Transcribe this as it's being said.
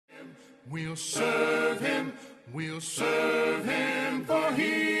We'll serve him, for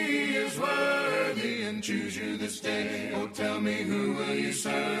he is worthy. And choose you this day. Oh, tell me, who will you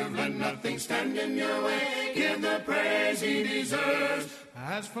serve? Let nothing stand in your way. Give the praise he deserves.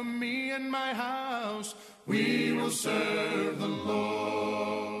 As for me and my house, we will serve the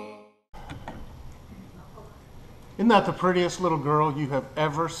Lord. Isn't that the prettiest little girl you have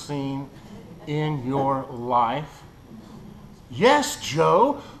ever seen in your life? Yes,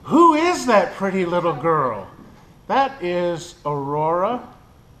 Joe. Who is that pretty little girl? That is Aurora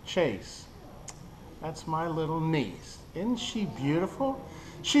Chase. That's my little niece. Isn't she beautiful?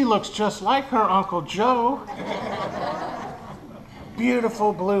 She looks just like her Uncle Joe.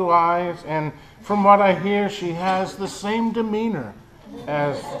 Beautiful blue eyes, and from what I hear, she has the same demeanor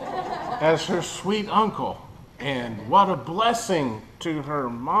as her sweet uncle. And what a blessing to her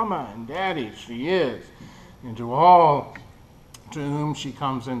mama and daddy she is, and to all to whom she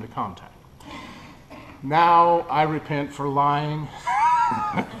comes into contact. Now I repent for lying,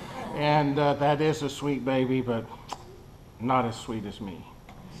 and that is a sweet baby, but not as sweet as me.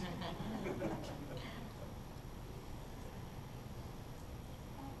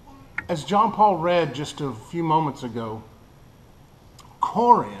 As John Paul read just a few moments ago,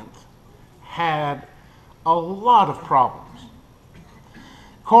 Corinth had a lot of problems.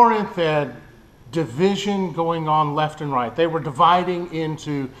 Corinth had division going on left and right. They were dividing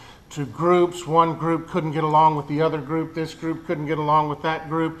into groups. One group couldn't get along with the other group. This group couldn't get along with that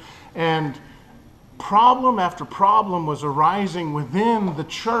group. And problem after problem was arising within the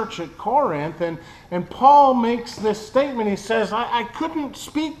church at Corinth. And Paul makes this statement. He says, I couldn't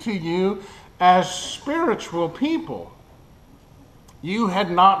speak to you as spiritual people. You had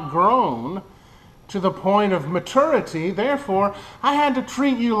not grown to the point of maturity. Therefore, I had to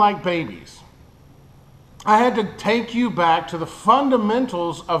treat you like babies. I had to take you back to the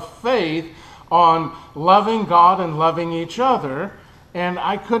fundamentals of faith on loving God and loving each other. And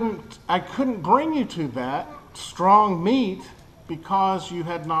I couldn't bring you to that strong meat because you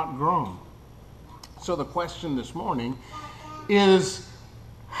had not grown. So the question this morning is,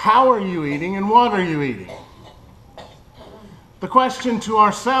 how are you eating and what are you eating? The question to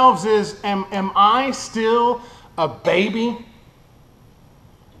ourselves is, am I still a baby?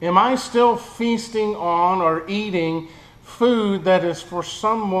 Am I still feasting on or eating food that is for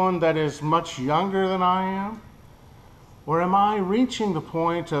someone that is much younger than I am? Or am I reaching the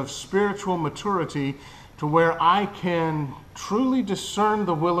point of spiritual maturity to where I can truly discern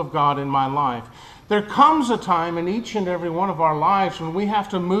the will of God in my life? There comes a time in each and every one of our lives when we have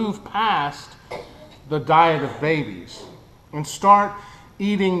to move past the diet of babies and start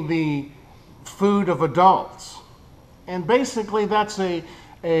eating the food of adults. And basically that's a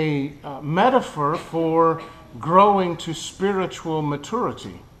metaphor for growing to spiritual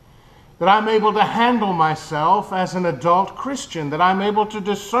maturity. That I'm able to handle myself as an adult Christian, that I'm able to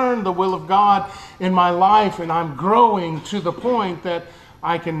discern the will of God in my life, and I'm growing to the point that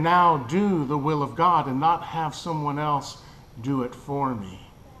I can now do the will of God and not have someone else do it for me.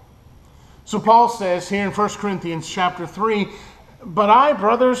 So Paul says here in 1 Corinthians chapter 3, but I,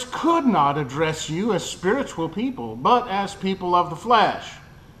 brothers, could not address you as spiritual people, but as people of the flesh,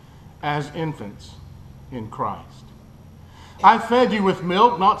 as infants in Christ. I fed you with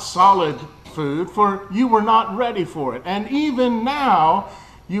milk, not solid food, for you were not ready for it. And even now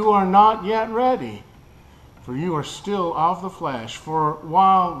you are not yet ready, for you are still of the flesh. For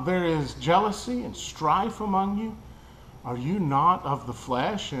while there is jealousy and strife among you, are you not of the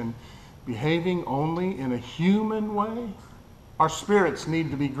flesh and behaving only in a human way? Our spirits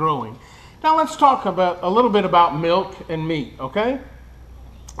need to be growing. Now let's talk about a little bit about milk and meat, okay?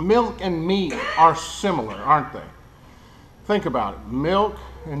 Milk and meat are similar, aren't they? Think about it. Milk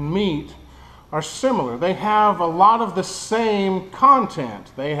and meat are similar. They have a lot of the same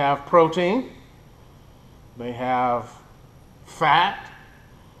content. They have protein. They have fat.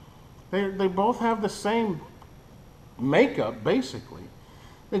 They both have the same makeup, basically.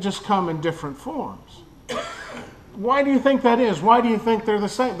 They just come in different forms. Why do you think that is? Why do you think they're the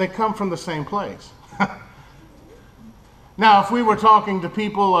same? They come from the same place. Now, if we were talking to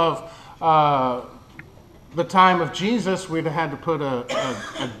people of the time of Jesus, we'd have had to put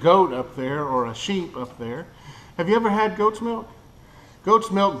a goat up there or a sheep up there. Have you ever had goat's milk?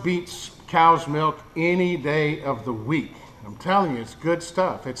 Goat's milk beats cow's milk any day of the week. I'm telling you, it's good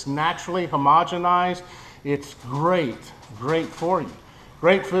stuff. It's naturally homogenized. It's great for you.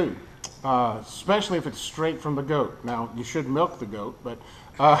 Great food, especially if it's straight from the goat. Now, you should milk the goat, but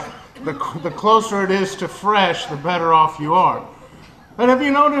the closer it is to fresh, the better off you are. But have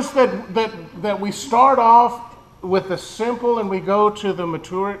you noticed that we start off with the simple and we go to the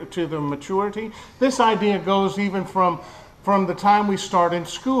maturity, this idea goes even from the time we start in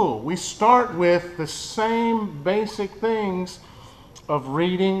school. We start with the same basic things of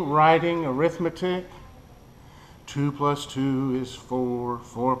reading, writing, arithmetic. 2 plus 2 is 4.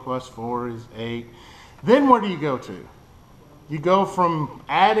 4 plus 4 is 8. Then where do you go to? You go from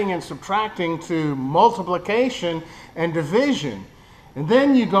adding and subtracting to multiplication and division. And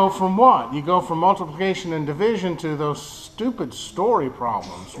then you go from what? You go from multiplication and division to those stupid story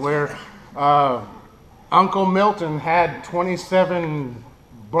problems where Uncle Milton had 27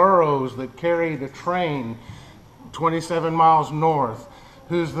 burros that carried a train 27 miles north.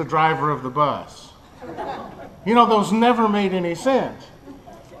 Who's the driver of the bus? You know, those never made any sense.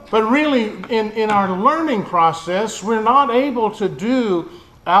 But really, in our learning process, we're not able to do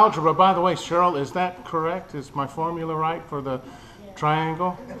algebra. By the way, Cheryl, is that correct? Is my formula right for the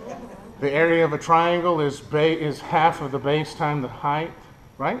triangle? The area of a triangle is half of the base times the height,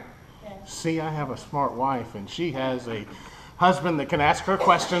 right? See, I have a smart wife, and she has a husband that can ask her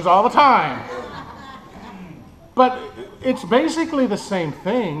questions all the time. But it's basically the same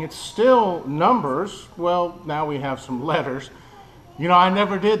thing. It's still numbers. Well, now we have some letters. You know, I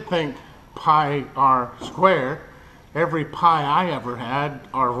never did think pi r squared. Every pi I ever had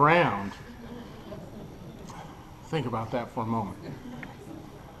are round. Think about that for a moment.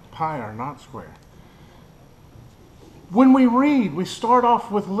 Pi are not square. When we read, we start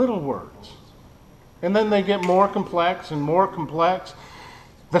off with little words. And then they get more complex and more complex.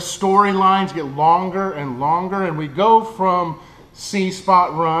 The storylines get longer and longer. And we go from See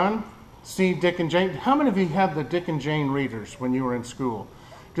Spot Run, See Dick and Jane. How many of you had the Dick and Jane readers when you were in school?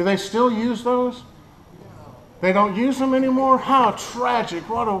 Do they still use those? They don't use them anymore? How tragic.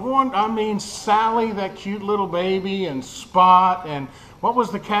 What a one. I mean, Sally, that cute little baby, and Spot, and what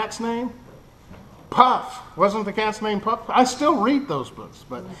was the cat's name? Puff. Wasn't the cat's name Puff? I still read those books,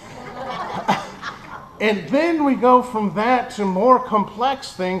 but... And then we go from that to more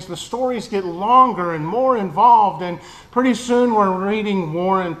complex things. The stories get longer and more involved, and pretty soon we're reading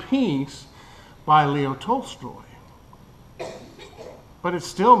War and Peace by Leo Tolstoy. But it's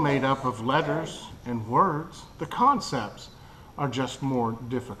still made up of letters and words. The concepts are just more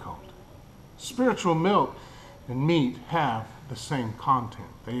difficult. Spiritual milk and meat have the same content.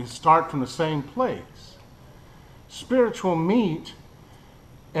 They start from the same place. Spiritual meat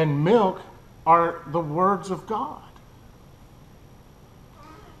and milk are the words of God.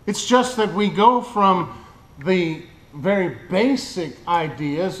 It's just that we go from the very basic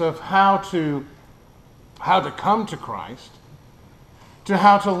ideas of how to come to Christ to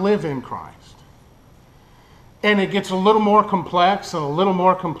how to live in Christ. And it gets a little more complex and a little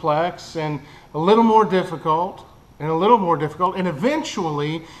more complex and a little more difficult and a little more difficult. And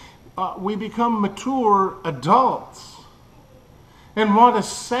eventually we become mature adults. And what a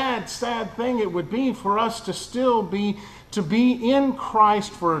sad, sad thing it would be for us to still be in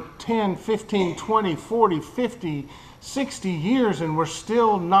Christ for 10, 15, 20, 40, 50, 60 years, and we're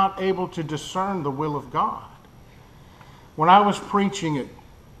still not able to discern the will of God. When I was preaching at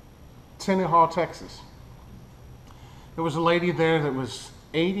Tenaha, Texas, there was a lady there that was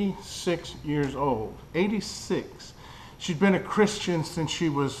 86 years old. 86. She'd been a Christian since she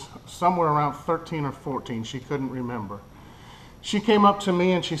was somewhere around 13 or 14. She couldn't remember. She came up to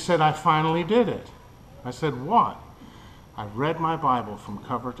me and she said, "I finally did it." I said, "What?" "I read my Bible from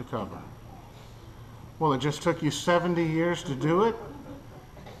cover to cover." "Well, it just took you 70 years to do it?"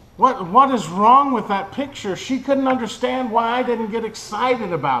 What is wrong with that picture? She couldn't understand why I didn't get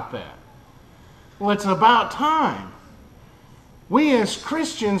excited about that. Well, it's about time. We as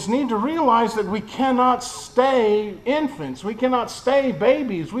Christians need to realize that we cannot stay infants. We cannot stay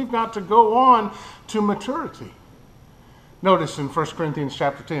babies. We've got to go on to maturity. Notice in 1 Corinthians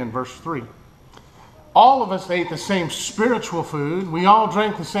chapter 10, verse 3. All of us ate the same spiritual food. We all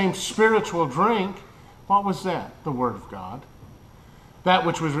drank the same spiritual drink. What was that? The Word of God. That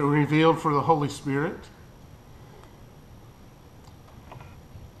which was revealed for the Holy Spirit.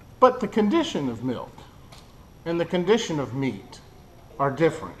 But the condition of milk and the condition of meat are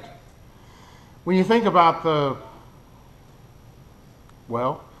different. When you think about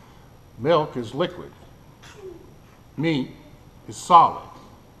milk is liquid. Meat is solid.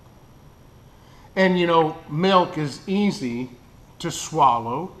 And you know, milk is easy to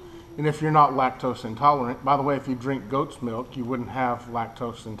swallow. And if you're not lactose intolerant, by the way, if you drink goat's milk, you wouldn't have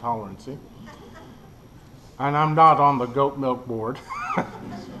lactose intolerancy. And I'm not on the goat milk board.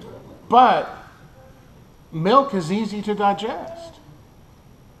 But milk is easy to digest.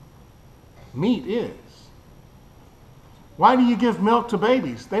 Meat is. Why do you give milk to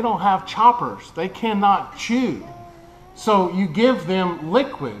babies? They don't have choppers. They cannot chew. So you give them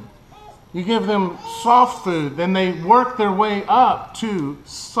liquid. You give them soft food. Then they work their way up to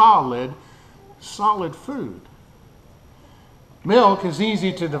solid food. Milk is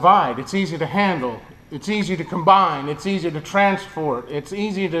easy to divide. It's easy to handle. It's easy to combine. It's easy to transport. It's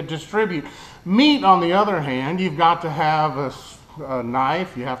easy to distribute. Meat, on the other hand, you've got to have a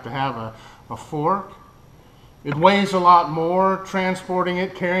knife. You have to have a fork. It weighs a lot more. Transporting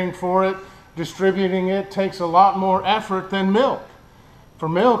it, caring for it, distributing it takes a lot more effort than milk. For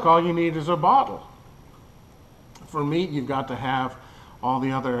milk, all you need is a bottle. For meat, you've got to have all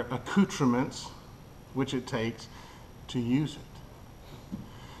the other accoutrements which it takes to use it.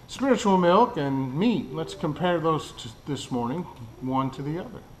 Spiritual milk and meat, let's compare those this morning, one to the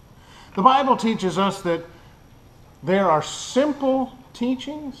other. The Bible teaches us that there are simple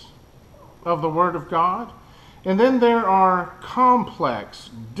teachings of the Word of God, and then there are complex,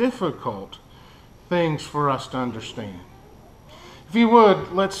 difficult things for us to understand. If you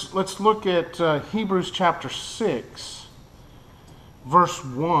would, let's look at Hebrews chapter 6, verse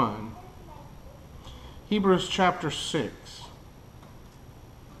 1. Hebrews chapter 6.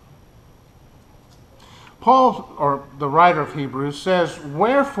 Paul, or the writer of Hebrews, says,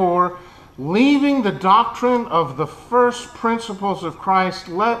 "Wherefore, leaving the doctrine of the first principles of Christ,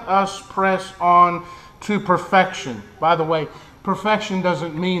 let us press on to perfection." By the way, perfection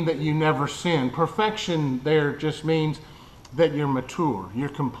doesn't mean that you never sin. Perfection there just means that you're mature, you're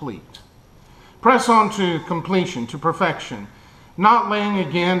complete. Press on to completion, to perfection, not laying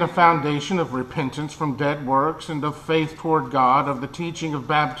again a foundation of repentance from dead works and of faith toward God, of the teaching of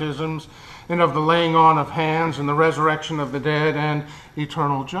baptisms and of the laying on of hands and the resurrection of the dead and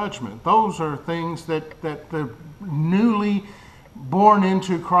eternal judgment. Those are things that the newly born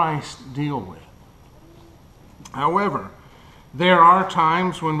into Christ deal with. However, there are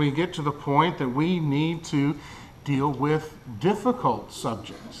times when we get to the point that we need to deal with difficult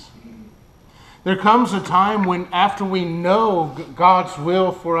subjects. There comes a time when, after we know God's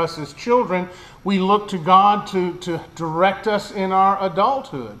will for us as children, we look to God to direct us in our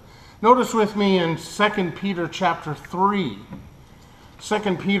adulthood. Notice with me in 2 Peter chapter 3.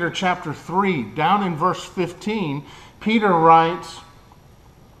 2 Peter chapter 3, down in verse 15, Peter writes,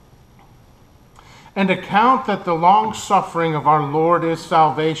 "And account that the long suffering of our Lord is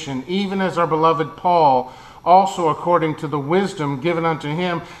salvation, even as our beloved Paul, also according to the wisdom given unto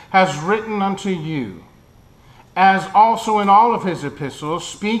him, has written unto you, as also in all of his epistles,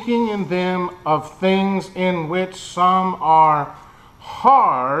 speaking in them of things in which some are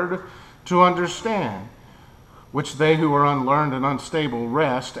hard to understand, which they who are unlearned and unstable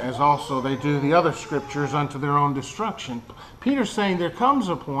wrest, as also they do the other scriptures unto their own destruction." Peter's saying there comes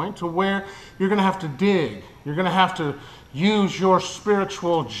a point to where you're going to have to dig. You're going to have to use your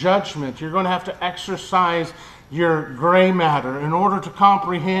spiritual judgment. You're going to have to exercise your gray matter in order to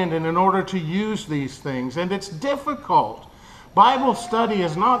comprehend and in order to use these things. And it's difficult. Bible study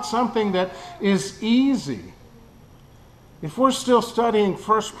is not something that is easy. If we're still studying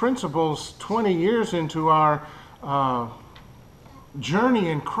first principles 20 years into our journey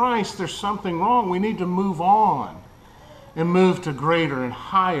in Christ, there's something wrong. We need to move on and move to greater and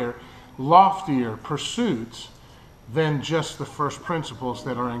higher, loftier pursuits than just the first principles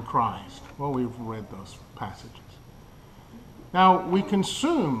that are in Christ. Well, we've read those passages. Now, we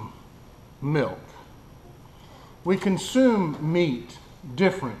consume milk. We consume meat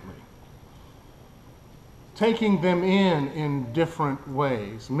differently, taking them in different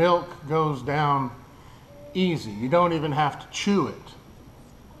ways. Milk goes down easy. You don't even have to chew it.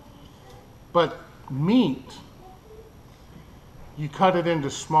 But meat, you cut it into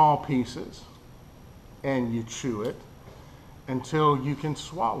small pieces and you chew it until you can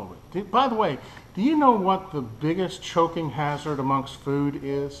swallow it. By the way, do you know what the biggest choking hazard amongst food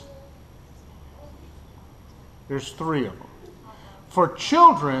is? There's 3 of them. For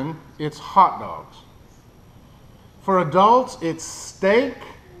children, it's hot dogs. For adults, it's steak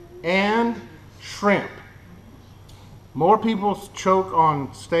and shrimp. More people choke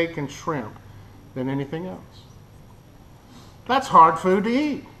on steak and shrimp than anything else. That's hard food to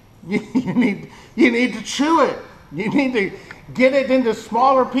eat. You need to chew it. You need to get it into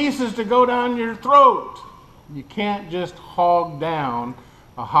smaller pieces to go down your throat. You can't just hog down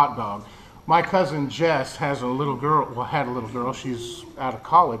a hot dog. My cousin Jess has a little girl, had a little girl. She's out of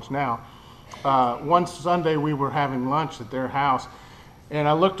college now. One Sunday we were having lunch at their house, and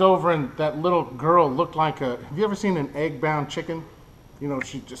I looked over and that little girl looked like have you ever seen an egg-bound chicken? You know,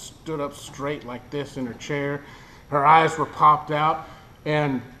 she just stood up straight like this in her chair. Her eyes were popped out,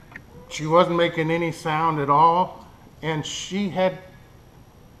 and she wasn't making any sound at all. and she had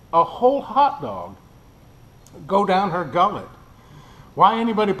a whole hot dog go down her gullet. Why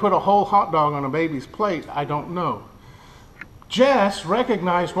anybody put a whole hot dog on a baby's plate, I don't know. Jess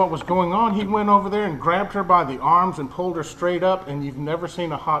recognized what was going on. He went over there and grabbed her by the arms and pulled her straight up, and you've never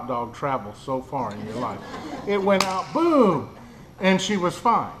seen a hot dog travel so far in your life. It went out, boom, and she was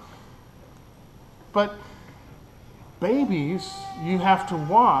fine. But babies, you have to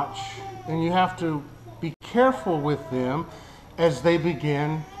watch and you have to be careful with them as they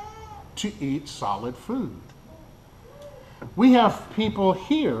begin to eat solid food. We have people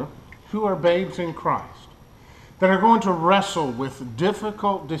here who are babes in Christ that are going to wrestle with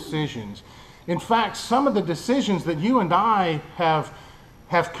difficult decisions. In fact, some of the decisions that you and I have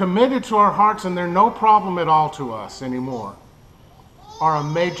committed to our hearts, and they're no problem at all to us anymore, are a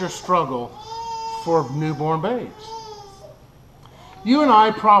major struggle for newborn babes. You and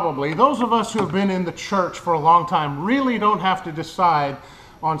I probably, those of us who have been in the church for a long time, really don't have to decide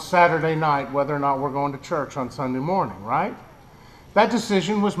on Saturday night whether or not we're going to church on Sunday morning, right? That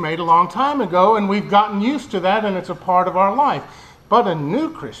decision was made a long time ago, and we've gotten used to that, and it's a part of our life. But a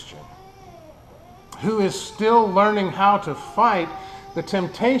new Christian who is still learning how to fight the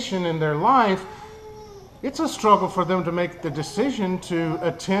temptation in their life, it's a struggle for them to make the decision to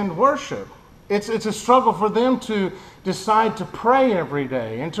attend worship. It's a struggle for them to decide to pray every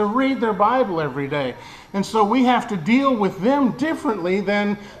day and to read their Bible every day. And so we have to deal with them differently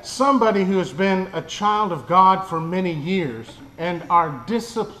than somebody who has been a child of God for many years. And our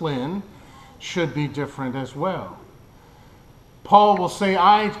discipline should be different as well. Paul will say,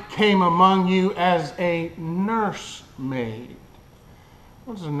 I came among you as a nursemaid.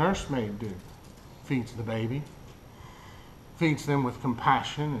 What does a nursemaid do? Feeds the baby. Feeds them with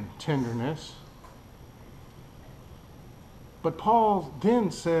compassion and tenderness. But Paul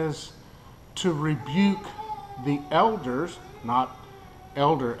then says to rebuke the elders, not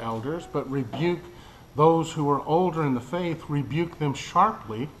elders, but rebuke those who are older in the faith, rebuke them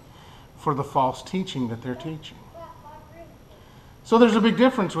sharply for the false teaching that they're teaching. So there's a big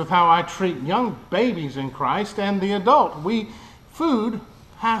difference with how I treat young babies in Christ and the adult. Food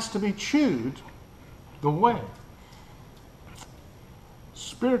has to be chewed the way.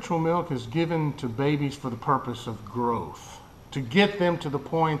 Spiritual milk is given to babies for the purpose of growth, to get them to the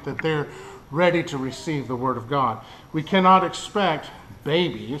point that they're ready to receive the Word of God. We cannot expect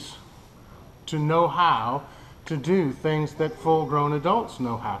babies to know how to do things that full-grown adults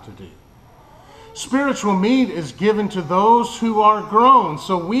know how to do. Spiritual meat is given to those who are grown,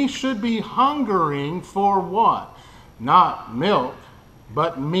 so we should be hungering for what? Not milk,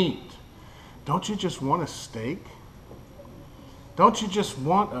 but meat. Don't you just want a steak? Don't you just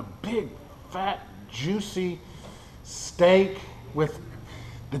want a big, fat, juicy steak with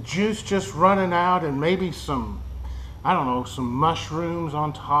the juice just running out and maybe some mushrooms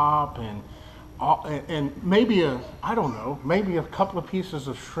on top and maybe a couple of pieces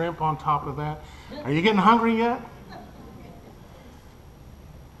of shrimp on top of that? Are you getting hungry yet?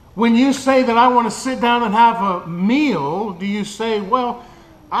 When you say that I want to sit down and have a meal, do you say, well,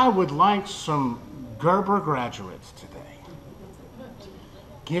 I would like some Gerber graduates today.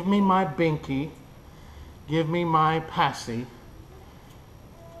 Give me my binky, give me my passy,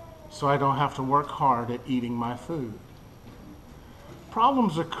 so I don't have to work hard at eating my food.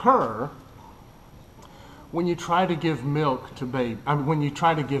 Problems occur when you try to give when you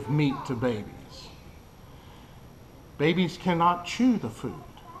try to give meat to babies. Babies cannot chew the food.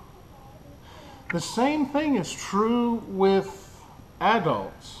 The same thing is true with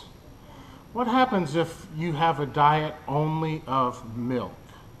adults. What happens if you have a diet only of milk?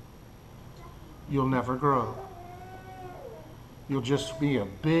 You'll never grow. You'll just be a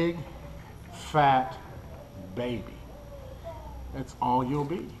big, fat baby. That's all you'll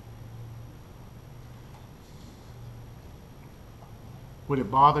be. Would it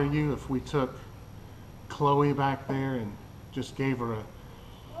bother you if we took Chloe back there and just gave her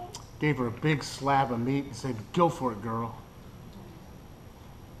a big slab of meat and said, go for it, girl?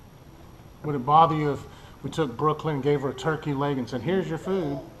 Would it bother you if we took Brooklyn and gave her a turkey leg and said, here's your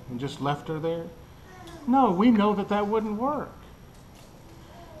food, and just left her there? No, we know that that wouldn't work.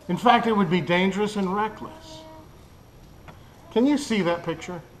 In fact, it would be dangerous and reckless. Can you see that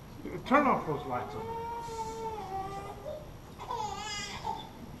picture? Turn off those lights over there.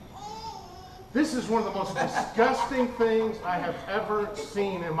 This is one of the most disgusting things I have ever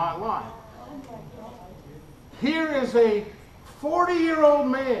seen in my life. Here is a 40-year-old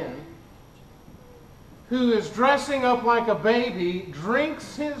man who is dressing up like a baby,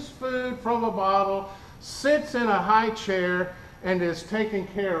 drinks his food from a bottle, sits in a high chair, and is taken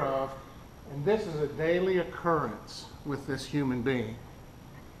care of. And this is a daily occurrence with this human being.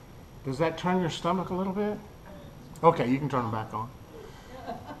 Does that turn your stomach a little bit? Okay, you can turn them back on.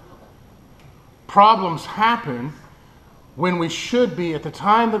 Problems happen when we should be, at the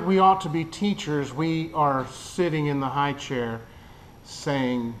time that we ought to be teachers, we are sitting in the high chair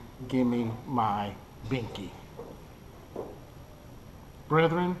saying, "Give me my binky."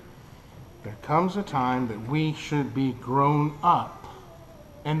 Brethren, there comes a time that we should be grown up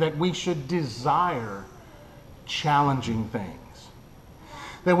and that we should desire challenging things,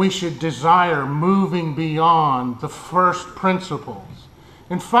 that we should desire moving beyond the first principles.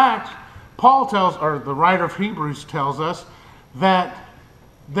 In fact, Paul tells, or the writer of Hebrews tells us, that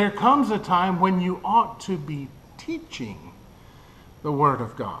there comes a time when you ought to be teaching the Word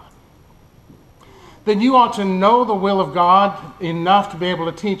of God. Then you ought to know the will of God enough to be able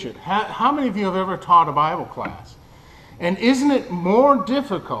to teach it. How many of you have ever taught a Bible class? And isn't it more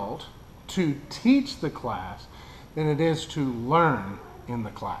difficult to teach the class than it is to learn in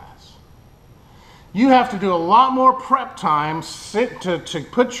the class? You have to do a lot more prep time to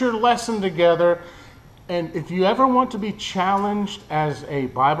put your lesson together. And if you ever want to be challenged as a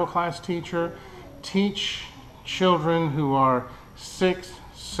Bible class teacher, teach children who are 6th,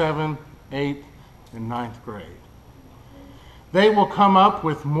 7th, 8th, and 9th grade. They will come up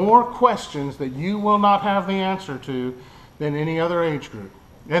with more questions that you will not have the answer to than any other age group.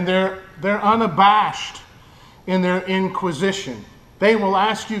 And they're unabashed in their inquisition. They will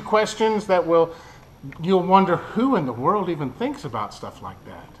ask you questions that you'll wonder who in the world even thinks about stuff like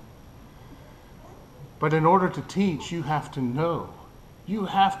that. But in order to teach, you have to know. You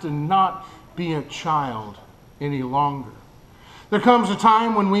have to not be a child any longer. There comes a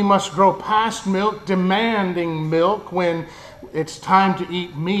time when we must grow past milk. Demanding milk when it's time to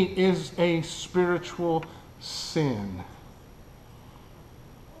eat meat is a spiritual sin.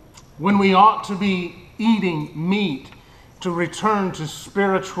 When we ought to be eating meat to return to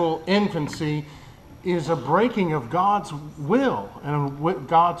spiritual infancy is a breaking of God's will and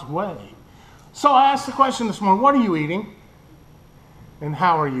God's way. So I asked the question this morning, what are you eating? And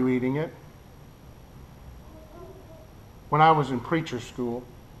how are you eating it? When I was in preacher school,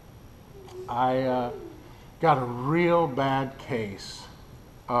 I got a real bad case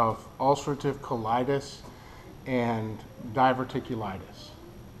of ulcerative colitis and diverticulitis.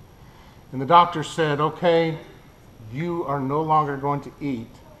 And the doctor said, okay, you are no longer going to eat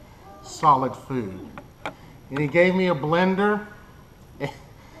solid food. And he gave me a blender,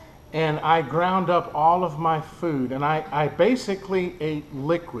 and I ground up all of my food, and I basically ate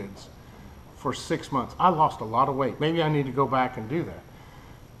liquids for 6 months. I lost a lot of weight. Maybe I need to go back and do that.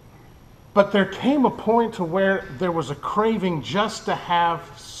 But there came a point to where there was a craving just to have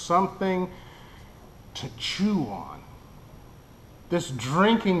something to chew on. This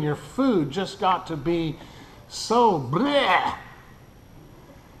drinking your food just got to be so bleh.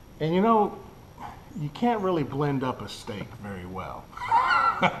 And you know, you can't really blend up a steak very well.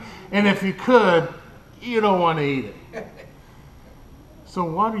 And if you could, you don't want to eat it. So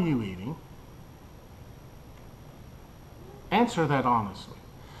what are you eating? Answer that honestly.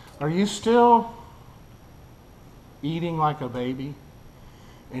 Are you still eating like a baby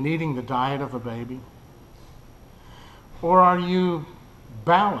and eating the diet of a baby? Or are you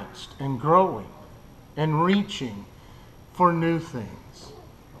balanced and growing and reaching for new things?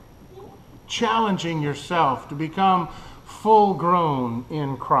 Challenging yourself to become full grown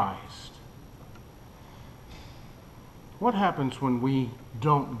in Christ. What happens when we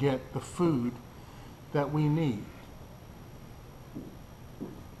don't get the food that we need?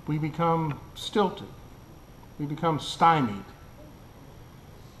 We become stilted. We become stymied.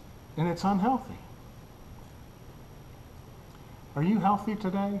 And it's unhealthy. Are you healthy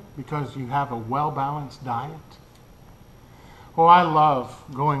today because you have a well-balanced diet? Oh, I love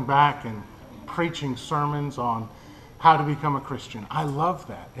going back and preaching sermons on how to become a Christian. I love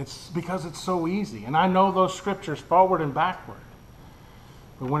that. It's because it's so easy. And I know those scriptures forward and backward.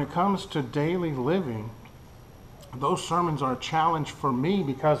 But when it comes to daily living, those sermons are a challenge for me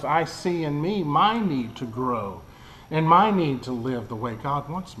because I see in me my need to grow and my need to live the way God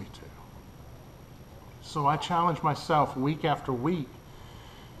wants me to. So I challenge myself week after week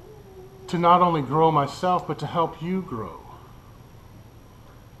to not only grow myself, but to help you grow.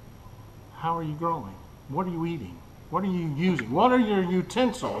 How are you growing? What are you eating? What are you using? What are your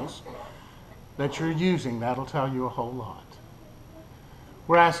utensils that you're using? That'll tell you a whole lot.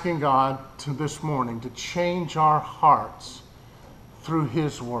 We're asking God this morning to change our hearts through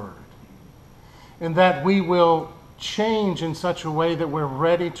His Word. And that we will change in such a way that we're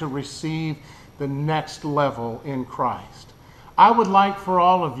ready to receive the next level in Christ. I would like for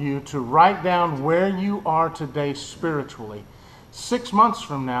all of you to write down where you are today spiritually. 6 months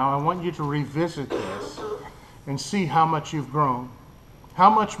from now, I want you to revisit this and see how much you've grown. How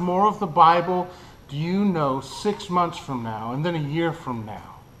much more of the Bible do you know 6 months from now and then a year from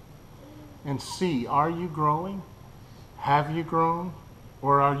now? And see, are you growing? Have you grown?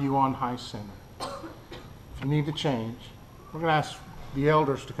 Or are you on high center? If you need to change, we're going to ask the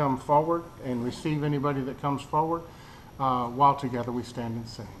elders to come forward and receive anybody that comes forward while together we stand and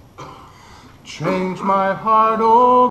sing. Change my heart, oh